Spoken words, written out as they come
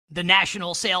The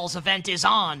national sales event is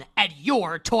on at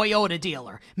your Toyota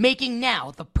dealer, making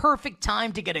now the perfect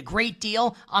time to get a great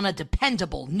deal on a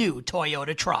dependable new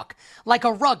Toyota truck. Like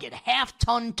a rugged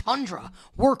half-ton Tundra,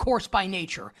 workhorse by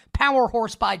nature, power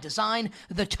horse by design,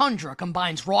 the Tundra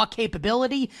combines raw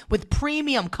capability with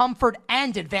premium comfort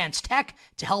and advanced tech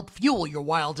to help fuel your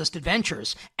wildest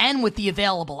adventures. And with the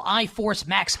available iForce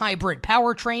Max Hybrid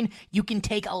powertrain, you can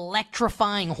take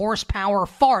electrifying horsepower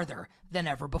farther than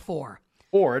ever before.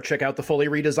 Or check out the fully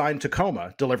redesigned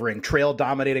Tacoma, delivering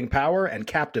trail-dominating power and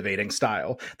captivating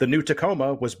style. The new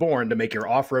Tacoma was born to make your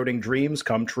off-roading dreams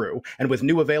come true. And with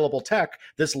new available tech,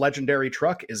 this legendary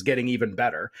truck is getting even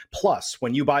better. Plus,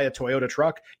 when you buy a Toyota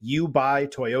truck, you buy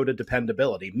Toyota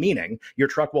dependability, meaning your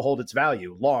truck will hold its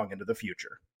value long into the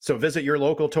future. So visit your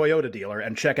local Toyota dealer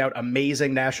and check out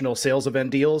amazing national sales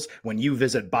event deals when you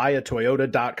visit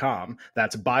buyatoyota.com.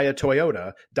 That's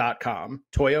buyatoyota.com.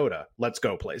 Toyota, let's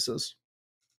go places.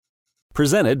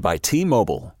 Presented by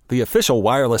T-Mobile, the official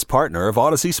wireless partner of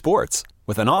Odyssey Sports.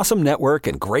 With an awesome network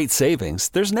and great savings,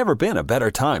 there's never been a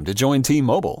better time to join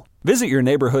T-Mobile. Visit your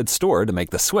neighborhood store to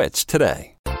make the switch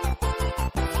today.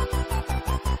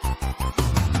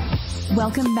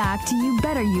 Welcome back to You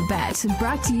Better You Bet,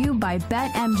 brought to you by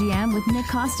BetMGM with Nick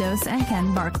Kostos and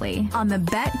Ken Barkley on the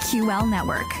BetQL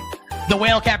network. The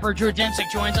whale capper Drew Dinsick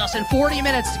joins us in 40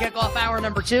 minutes to kick off hour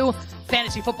number 2.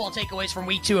 Fantasy football takeaways from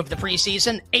week 2 of the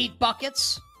preseason. 8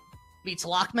 buckets meets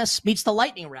Lockmas, meets the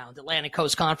lightning round, Atlantic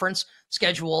Coast Conference.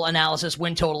 Schedule analysis,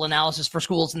 win total analysis for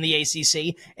schools in the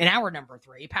ACC. In hour number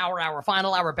 3, Power Hour,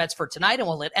 final hour bets for tonight, and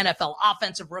we'll hit NFL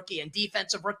Offensive Rookie and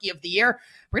Defensive Rookie of the Year.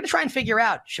 We're going to try and figure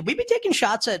out, should we be taking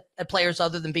shots at players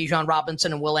other than Bijan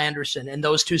Robinson and Will Anderson in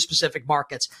those 2 specific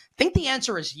markets? I think the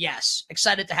answer is yes.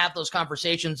 Excited to have those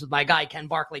conversations with my guy, Ken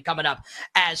Barkley, coming up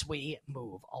as we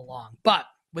move along. But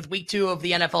with week 2 of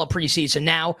the NFL preseason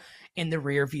now in the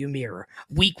rearview mirror,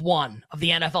 week 1 of the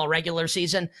NFL regular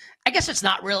season, I guess it's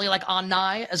not really like on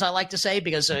nigh, as I like to say,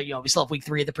 because we still have week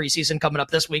 3 of the preseason coming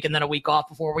up this week and then a week off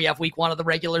before we have week 1 of the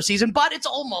regular season, but it's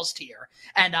almost here.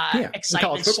 And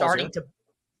excitement starting to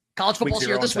college football's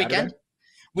here this weekend.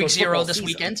 Week 0 this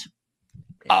weekend.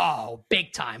 Oh,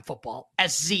 big time football.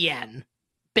 SZN.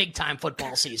 Big time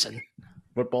football season.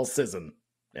 Football season.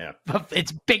 Yeah.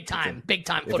 It's big time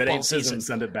football if it ain't season.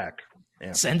 Send it back.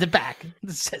 Yeah. Send it back.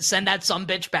 Send that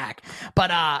sumbitch back.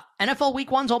 But NFL week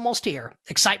 1's almost here.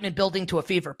 Excitement building to a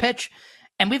fever pitch.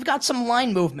 And we've got some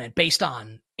line movement based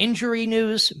on injury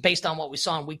news, based on what we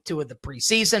saw in week 2 of the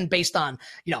preseason, based on,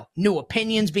 new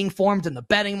opinions being formed in the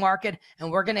betting market.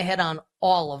 And we're going to hit on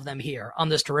all of them here on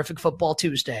this terrific Football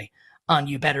Tuesday on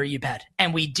You Better You Bet.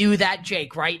 And we do that,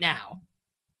 Jake, right now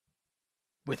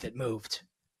with It Moved.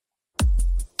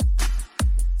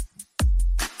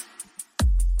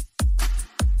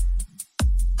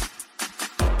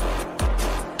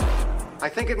 I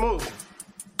think it moved.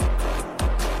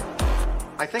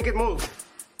 I think it moved.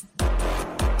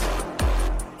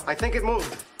 I think it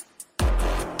moved.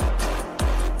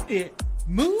 It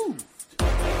moved.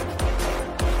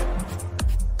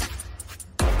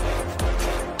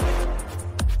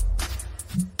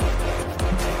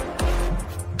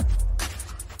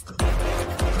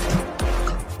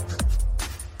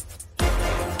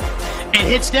 It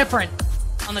hits different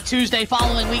on the Tuesday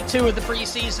following week 2 of the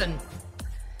preseason.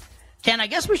 Ken, I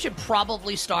guess we should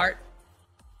probably start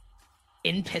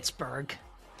in Pittsburgh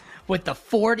with the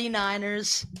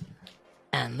 49ers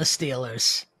and the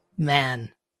Steelers.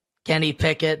 Man, Kenny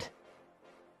Pickett,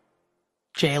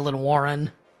 Jalen Warren,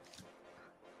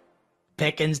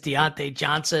 Pickens, Deontay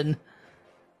Johnson.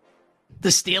 The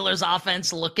Steelers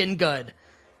offense looking good.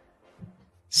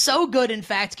 So good, in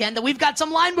fact, Ken, that we've got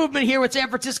some line movement here with San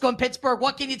Francisco and Pittsburgh.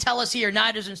 What can you tell us here?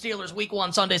 Niners and Steelers, week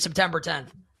 1, Sunday, September 10th.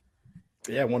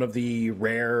 Yeah, one of the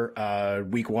rare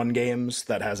week 1 games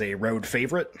that has a road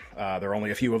favorite. There are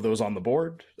only a few of those on the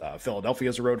board. Philadelphia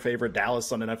is a road favorite. Dallas,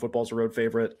 Sunday Night Football is a road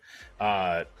favorite.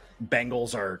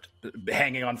 Bengals are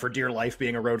hanging on for dear life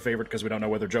being a road favorite because we don't know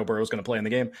whether Joe Burrow is going to play in the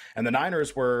game. And the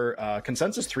Niners were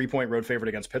consensus 3-point road favorite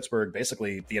against Pittsburgh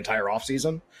basically the entire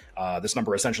offseason. This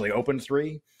number essentially opened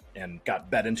 3 and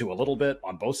got bet into a little bit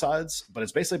on both sides, but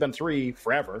it's basically been 3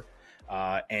 forever.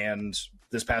 And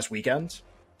this past weekend,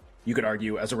 you could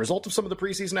argue, as a result of some of the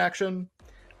preseason action,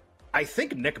 I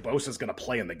think Nick Bosa is going to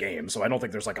play in the game, so I don't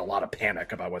think there's a lot of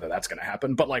panic about whether that's going to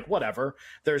happen. But whatever,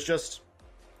 there's just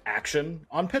action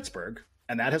on Pittsburgh,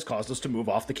 and that has caused us to move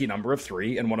off the key number of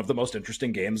 3 in one of the most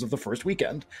interesting games of the first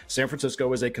weekend. San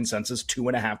Francisco is a consensus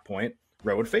 2.5-point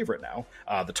road favorite now.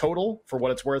 The total, for what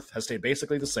it's worth, has stayed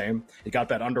basically the same. It got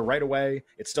bet under right away.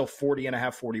 It's still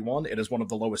 40.5, 41. It is one of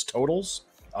the lowest totals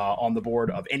on the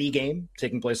board of any game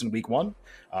taking place in week 1.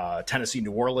 Tennessee,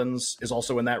 New Orleans is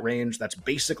also in that range. That's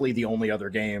basically the only other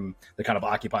game that kind of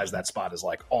occupies that spot, is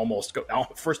like almost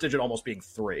first digit almost being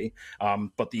 3.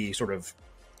 But the sort of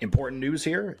important news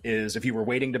here is if you were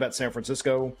waiting to bet San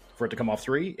Francisco for it to come off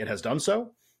 3, it has done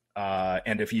so.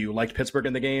 And if you liked Pittsburgh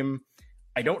in the game,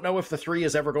 I don't know if the 3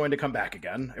 is ever going to come back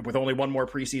again. With only one more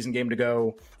preseason game to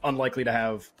go, unlikely to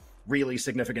have really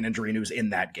significant injury news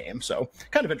in that game. So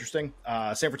kind of interesting.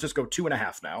 San Francisco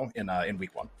 2.5 now in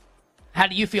week 1. How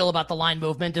do you feel about the line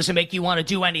movement? Does it make you want to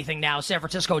do anything now? San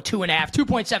Francisco 2.5,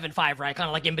 2.75, right? Kind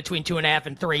of like in between 2.5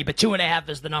 and 3, but 2.5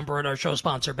 is the number at our show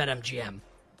sponsor, BetMGM.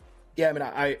 Yeah, I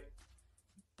mean,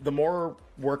 the more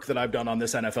work that I've done on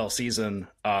this NFL season,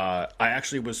 I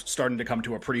actually was starting to come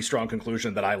to a pretty strong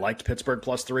conclusion that I liked Pittsburgh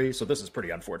 +3. So this is pretty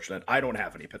unfortunate. I don't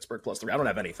have any Pittsburgh +3. I don't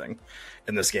have anything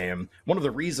in this game. One of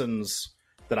the reasons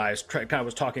that I kind of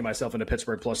was talking myself into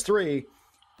Pittsburgh +3,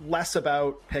 less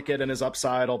about Pickett and his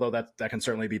upside, although that can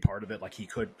certainly be part of it. Like he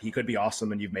could be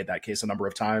awesome, and you've made that case a number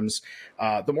of times.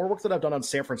 The more work that I've done on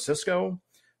San Francisco,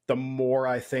 the more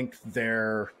I think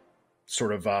they're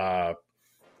sort of,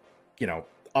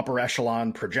 upper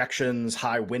echelon projections,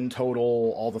 high win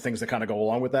total, all the things that kind of go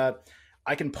along with that.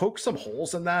 I can poke some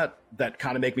holes in that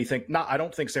kind of make me think, I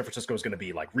don't think San Francisco is going to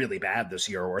be like really bad this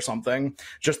year or something,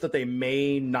 just that they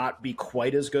may not be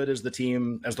quite as good as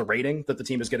the rating that the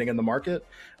team is getting in the market.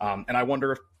 And I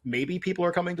wonder if maybe people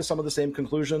are coming to some of the same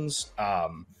conclusions.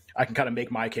 I can kind of make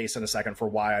my case in a second for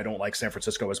why I don't like San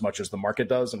Francisco as much as the market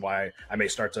does, and why I may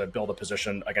start to build a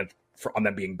position again on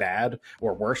them being bad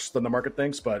or worse than the market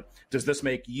thinks. But does this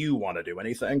make you want to do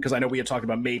anything? Because I know we had talked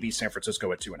about maybe San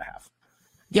Francisco at 2.5.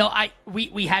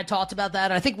 We had talked about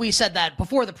that. I think we said that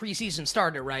before the preseason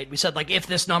started, right? We said, like, if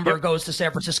this number goes to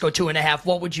San Francisco 2.5,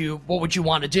 what would you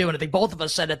want to do? And I think both of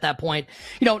us said at that point,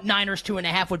 Niners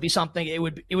 2.5 would be something. It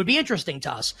would be interesting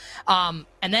to us.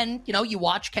 And then you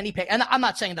watch Kenny Pickett, and I'm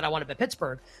not saying that I want to bet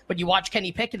Pittsburgh, but you watch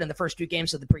Kenny Pickett in the first 2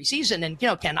 games of the preseason, and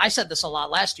Ken, I said this a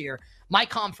lot last year. My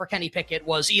comp for Kenny Pickett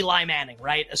was Eli Manning,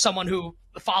 right? As someone who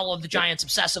followed the Giants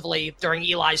obsessively during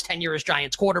Eli's tenure as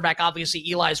Giants quarterback, obviously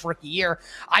Eli's rookie year,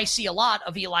 I see a lot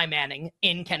of Eli Manning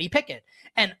in Kenny Pickett.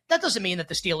 And that doesn't mean that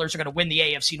the Steelers are going to win the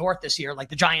AFC North this year, like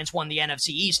the Giants won the NFC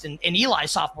East in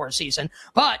Eli's sophomore season.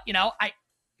 But,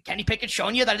 Kenny Pickett's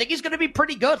shown you that I think he's going to be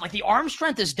pretty good. Like, the arm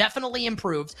strength is definitely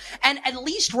improved. And at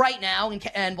least right now,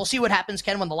 and we'll see what happens,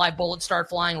 Ken, when the live bullets start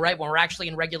flying, right, when we're actually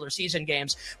in regular season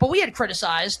games. But we had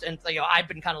criticized, and I've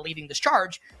been kind of leading this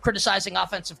charge, criticizing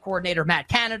offensive coordinator Matt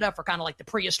Canada for kind of like the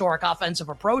prehistoric offensive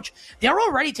approach. They're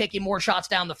already taking more shots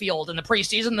down the field in the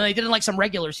preseason than they did in like some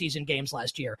regular season games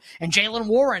last year. And Jalen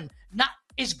Warren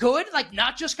is good, like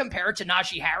not just compared to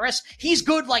Najee Harris. He's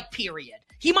good, like, period.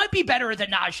 He might be better than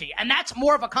Najee, and that's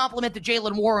more of a compliment to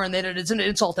Jalen Warren than it is an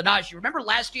insult to Najee. Remember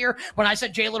last year when I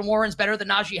said Jalen Warren's better than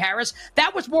Najee Harris?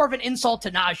 That was more of an insult to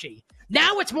Najee.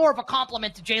 Now it's more of a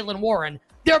compliment to Jalen Warren.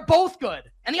 They're both good,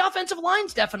 and the offensive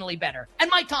line's definitely better, and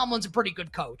Mike Tomlin's a pretty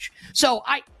good coach. So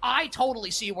I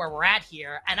totally see where we're at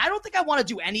here, and I don't think I want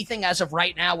to do anything as of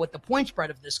right now with the point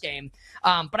spread of this game,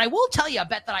 but I will tell you a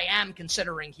bet that I am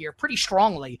considering here pretty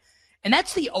strongly, and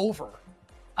that's the over.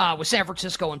 With San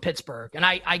Francisco and Pittsburgh. And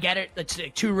I get it. It's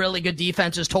 2 really good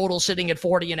defenses, total sitting at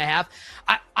 40.5.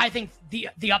 I think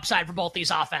the upside for both these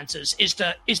offenses is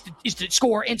to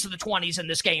score into the 20s in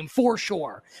this game for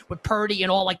sure. With Purdy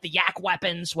and all like the yak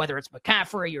weapons, whether it's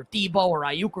McCaffrey or Debo or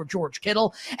Ayuk or George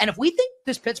Kittle. And if we think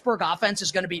this Pittsburgh offense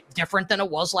is going to be different than it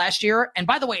was last year, and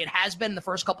by the way, it has been the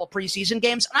first couple preseason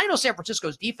games, and I know San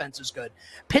Francisco's defense is good.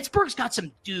 Pittsburgh's got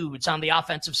some dudes on the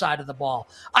offensive side of the ball.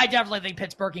 I definitely think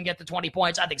Pittsburgh can get to 20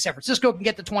 points. I think San Francisco can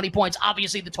get to 20 points.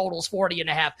 Obviously, the total's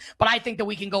 40.5, but I think that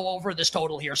we can go over this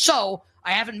total here. So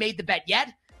I haven't made the bet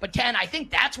yet, but Ken, I think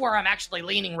that's where I'm actually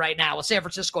leaning right now with San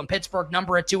Francisco and Pittsburgh,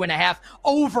 number at 2.5,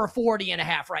 over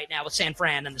 40.5 right now with San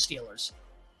Fran and the Steelers.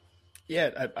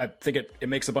 Yeah, I think it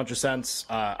makes a bunch of sense.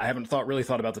 I haven't really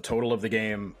thought about the total of the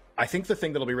game. I think the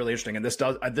thing that'll be really interesting, and this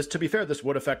to be fair, this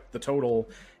would affect the total,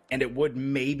 and it would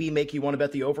maybe make you want to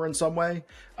bet the over in some way.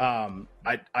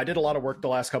 I did a lot of work the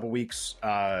last couple weeks,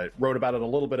 wrote about it a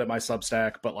little bit at my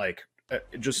Substack, but like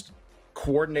just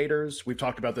coordinators, we've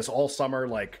talked about this all summer,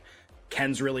 like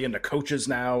Ken's really into coaches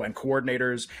now and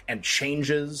coordinators and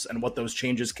changes and what those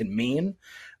changes can mean.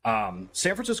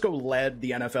 San Francisco led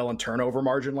the NFL in turnover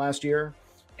margin last year.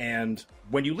 And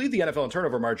when you lead the NFL in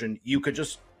turnover margin, you could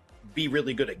just be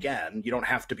really good again. You don't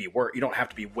have to be you don't have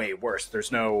to be way worse.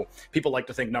 There's no, people like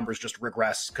to think numbers just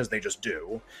regress because they just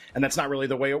do. And that's not really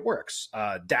the way it works.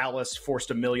 Dallas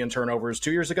forced 1 million turnovers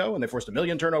 2 years ago, and they forced 1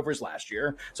 million turnovers last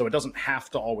year. So it doesn't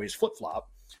have to always flip-flop.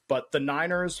 but the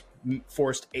Niners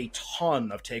forced a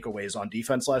ton of takeaways on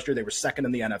defense last year. They were second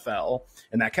in the NFL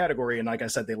in that category. And like I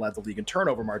said, they led the league in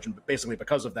turnover margin, but basically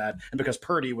because of that and because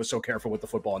Purdy was so careful with the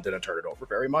football and didn't turn it over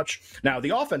very much. Now,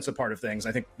 the offensive part of things,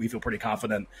 I think we feel pretty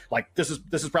confident. Like this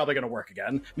is probably going to work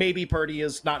again. Maybe Purdy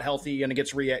is not healthy and it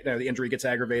gets the injury gets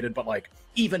aggravated, but like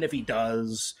even if he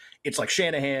does, it's like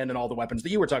Shanahan and all the weapons that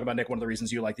you were talking about, Nick. One of the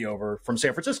reasons you like the over from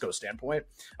San Francisco's standpoint,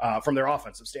 from their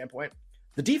offensive standpoint.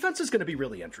 The defense is going to be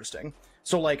really interesting.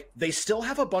 So, like, they still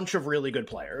have a bunch of really good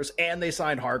players, and they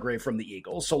signed Hargrave from the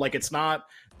Eagles. So, like, it's not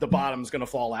the bottom's going to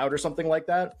fall out or something like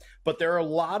that. But there are a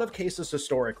lot of cases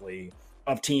historically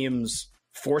of teams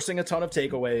forcing a ton of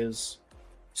takeaways,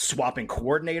 swapping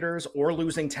coordinators, or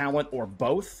losing talent, or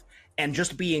both, and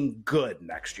just being good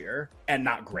next year and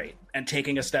not great, and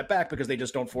taking a step back because they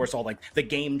just don't force all like the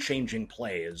game-changing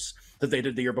plays that they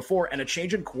did the year before. And a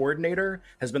change in coordinator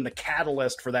has been the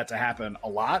catalyst for that to happen a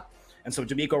lot. And so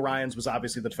DeMeco Ryans was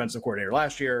obviously the defensive coordinator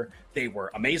last year. They were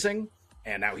amazing.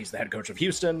 And now he's the head coach of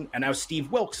Houston. And now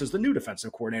Steve Wilks is the new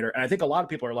defensive coordinator. And I think a lot of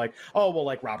people are like, oh, well,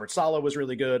 like Robert Saleh was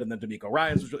really good. And then DeMeco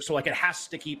Ryans was so like it has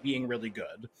to keep being really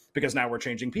good because now we're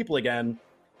changing people again.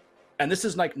 And this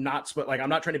is like not like I'm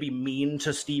not trying to be mean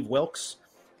to Steve Wilks.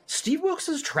 Steve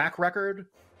Wilks's track record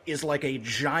is like a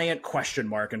giant question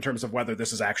mark in terms of whether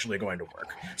this is actually going to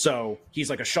work. So he's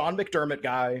like a Sean McDermott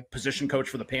guy, position coach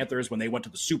for the Panthers when they went to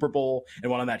the Super Bowl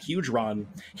and went on that huge run.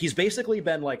 He's basically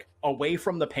been like away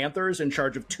from the Panthers in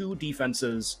charge of 2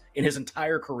 defenses in his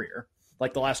entire career,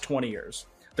 like the last 20 years.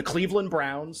 The Cleveland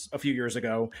Browns a few years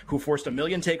ago, who forced 1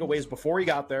 million takeaways before he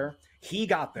got there. He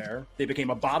got there. They became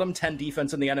a bottom 10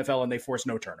 defense in the NFL, and they forced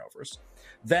no turnovers.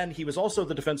 Then he was also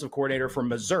the defensive coordinator for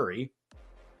Missouri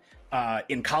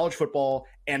in college football,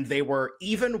 and they were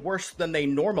even worse than they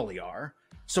normally are.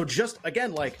 So just,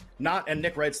 again, like not, and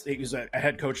Nick writes he's a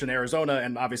head coach in Arizona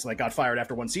and obviously like got fired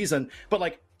after 1 season. But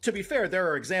like, to be fair, there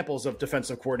are examples of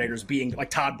defensive coordinators being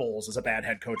like Todd Bowles is a bad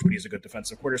head coach, but he's a good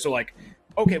defensive coordinator. So like,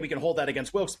 okay, we can hold that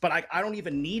against Wilks, but I don't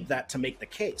even need that to make the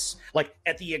case. Like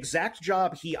at the exact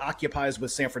job he occupies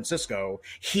with San Francisco,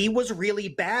 he was really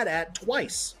bad at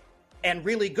twice and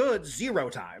really good 0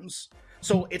 times.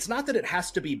 So it's not that it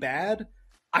has to be bad.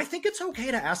 I think it's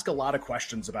okay to ask a lot of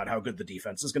questions about how good the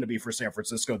defense is going to be for San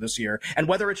Francisco this year and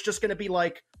whether it's just going to be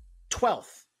like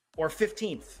 12th or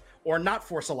 15th or not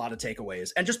force a lot of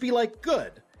takeaways and just be like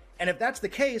good. And if that's the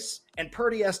case and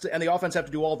Purdy has to, and the offense have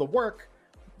to do all the work,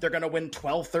 they're going to win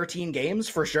 12, 13 games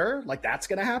for sure. Like that's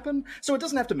going to happen. So it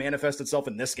doesn't have to manifest itself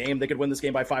in this game. They could win this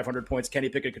game by 500 points. Kenny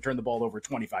Pickett could turn the ball over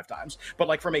 25 times. But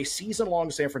like from a season-long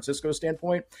San Francisco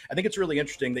standpoint, I think it's really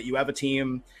interesting that you have a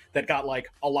team that got like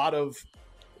a lot of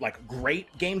like great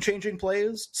game-changing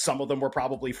plays. Some of them were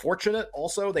probably fortunate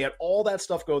also. They had all that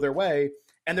stuff go their way.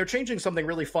 And they're changing something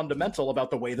really fundamental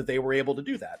about the way that they were able to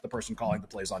do that, the person calling the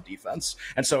plays on defense.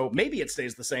 And so maybe it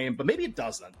stays the same, but maybe it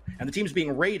doesn't. And the team's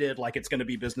being rated like it's going to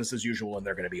be business as usual and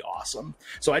they're going to be awesome.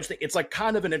 So I just think it's like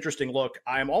kind of an interesting look.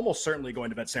 I'm almost certainly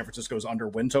going to bet San Francisco's under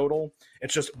win total.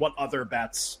 It's just what other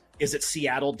bets? Is it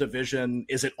Seattle division?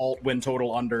 Is it alt win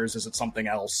total unders? Is it something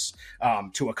else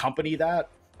to accompany that?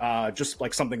 Just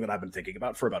like something that I've been thinking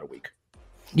about for about a week.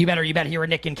 You better hear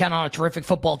Nick and Ken on a terrific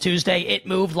football Tuesday. It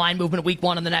moved, line movement week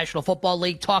 1 in the National Football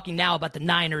League. Talking now about the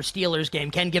Niners-Steelers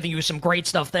game. Ken giving you some great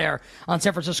stuff there on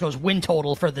San Francisco's win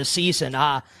total for the season.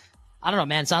 I don't know,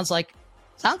 man. Sounds like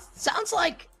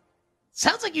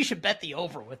you should bet the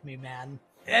over with me, man.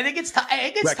 I think it's time for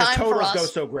us. Totals go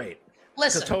so great.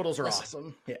 Listen, totals are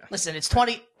awesome. Yeah. Listen, it's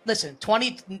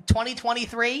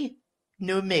 2023.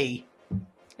 New me,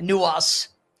 new us.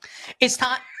 It's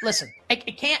time. Listen,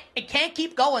 it can't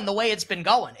keep going the way it's been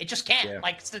going. It just can't. Yeah.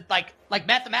 Like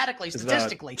mathematically,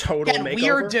 statistically, total makeover?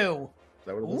 We're due. Is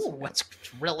that what it is? Ooh, that's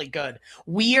really good.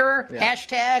 We're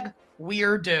hashtag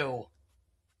we're due.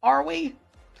 Are we? No.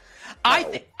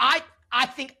 I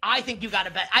think you got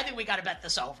to bet. I think we got to bet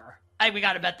this over. We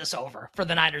got to bet this over for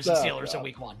the Niners and Steelers in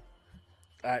week 1.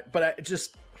 But I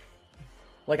just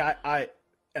like I.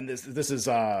 And this is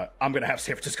I'm going to have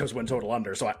San Francisco's win total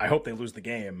under, so I hope they lose the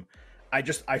game. I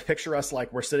picture us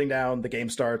like we're sitting down, the game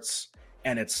starts,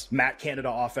 and it's Matt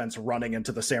Canada offense running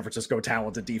into the San Francisco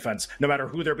talented defense, no matter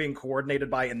who they're being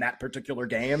coordinated by in that particular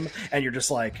game. And you're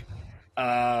just like,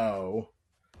 oh.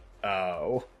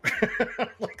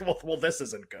 Like, well, this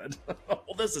isn't good. Well,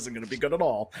 this isn't going to be good at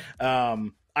all.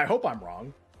 I hope I'm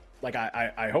wrong. Like,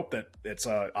 I hope that it's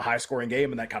a high-scoring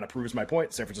game, and that kind of proves my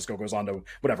point. San Francisco goes on to,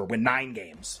 win 9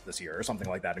 games this year or something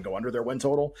like that and go under their win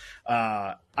total.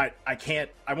 I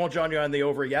won't join you on the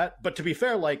over yet, but to be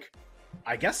fair, like,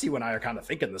 I guess you and I are kind of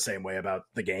thinking the same way about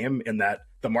the game, in that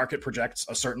the market projects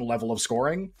a certain level of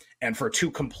scoring, and for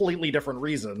two completely different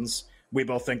reasons, we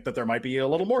both think that there might be a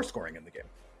little more scoring in the game.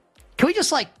 Can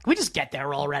we just get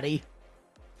there already?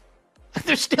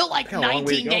 There's still like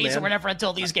 19 days or whatever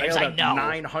until these games. I know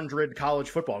 900 college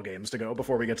football games to go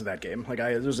before we get to that game. Like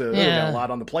there's a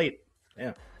lot on the plate.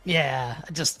 Yeah.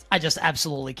 I just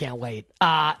absolutely can't wait.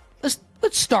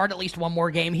 Let's start at least one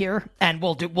more game here, and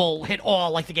we'll hit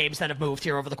all like the games that have moved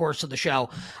here over the course of the show.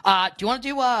 Do you want to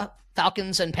do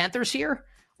Falcons and Panthers here?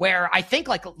 Where I think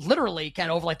like literally kind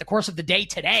of over like the course of the day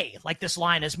today, like this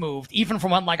line has moved, even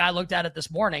from when like I looked at it this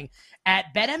morning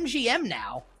at BetMGM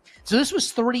now. So this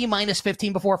was 30 minus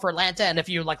 15 before for Atlanta. And if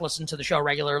you like listen to the show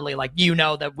regularly, like you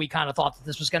know that we kind of thought that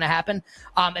this was going to happen.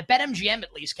 At BetMGM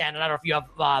at least, Ken, and I don't know if you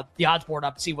have the odds board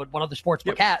up to see what other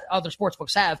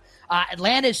sportsbooks have.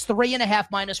 Atlanta is 3.5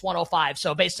 minus 105.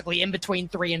 So basically in between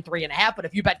 3 and 3.5. But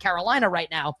if you bet Carolina right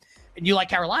now, and you like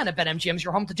Carolina, BetMGM's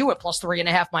your home to do it. Plus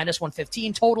 3.5 minus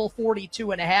 115, total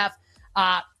 42.5.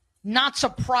 Not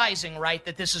surprising, right,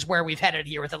 that this is where we've headed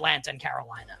here with Atlanta and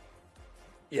Carolina.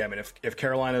 Yeah, I mean, if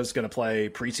Carolina is going to play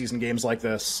preseason games like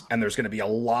this, and there's going to be a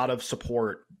lot of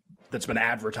support that's been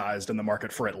advertised in the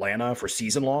market for Atlanta for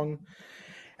season long,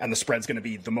 and the spread's going to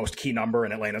be the most key number,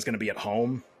 and Atlanta's going to be at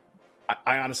home,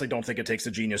 I honestly don't think it takes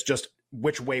a genius just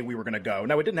which way we were going to go.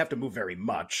 Now, it didn't have to move very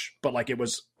much, but like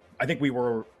I think we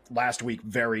were last week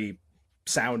very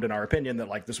sound in our opinion that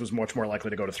like this was much more likely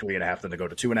to go to 3.5 than to go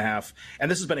to 2.5.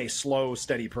 And this has been a slow,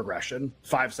 steady progression,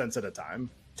 5 cents at a time,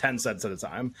 10 cents at a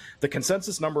time. The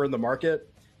consensus number in the market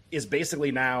is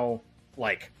basically now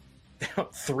like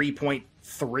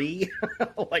 3.3,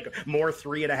 like more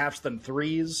 3.5s than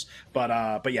 3s.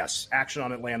 But yes, action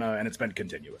on Atlanta, and it's been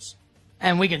continuous.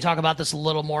 And we can talk about this a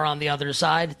little more on the other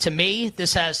side. To me,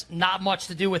 this has not much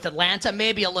to do with Atlanta,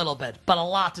 maybe a little bit, but a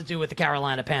lot to do with the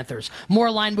Carolina Panthers. More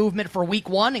line movement for week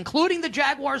 1, including the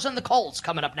Jaguars and the Colts,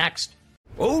 coming up next.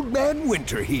 Old Man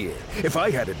Winter here. If I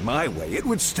had it my way, it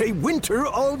would stay winter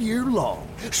all year long.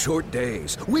 Short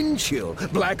days, wind chill,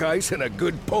 black ice, and a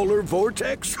good polar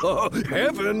vortex. Oh,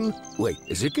 heaven. Wait,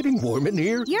 is it getting warm in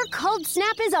here? Your cold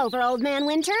snap is over, Old Man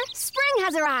Winter. Spring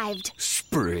has arrived.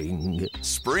 Spring.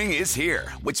 Spring is here,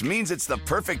 which means it's the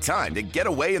perfect time to get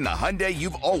away in the Hyundai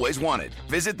you've always wanted.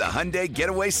 Visit the Hyundai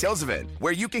Getaway Sales Event,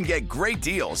 where you can get great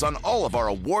deals on all of our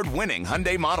award-winning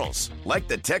Hyundai models, like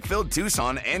the tech-filled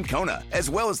Tucson and Kona, as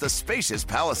well as the spacious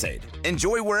Palisade.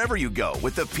 Enjoy wherever you go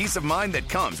with the peace of mind that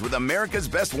comes with America's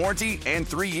best warranty and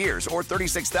 3 years or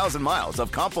 36,000 miles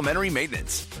of complimentary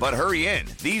maintenance. But hurry in,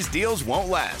 these deals won't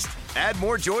last. Add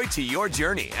more joy to your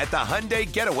journey at the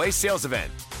Hyundai Getaway Sales Event.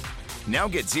 Now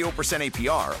get 0%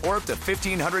 APR or up to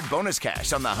 $1,500 bonus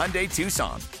cash on the Hyundai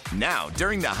Tucson. Now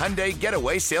during the Hyundai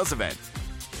Getaway Sales Event.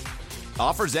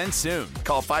 Offers end soon.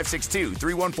 Call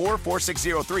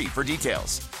 562-314-4603 for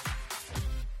details.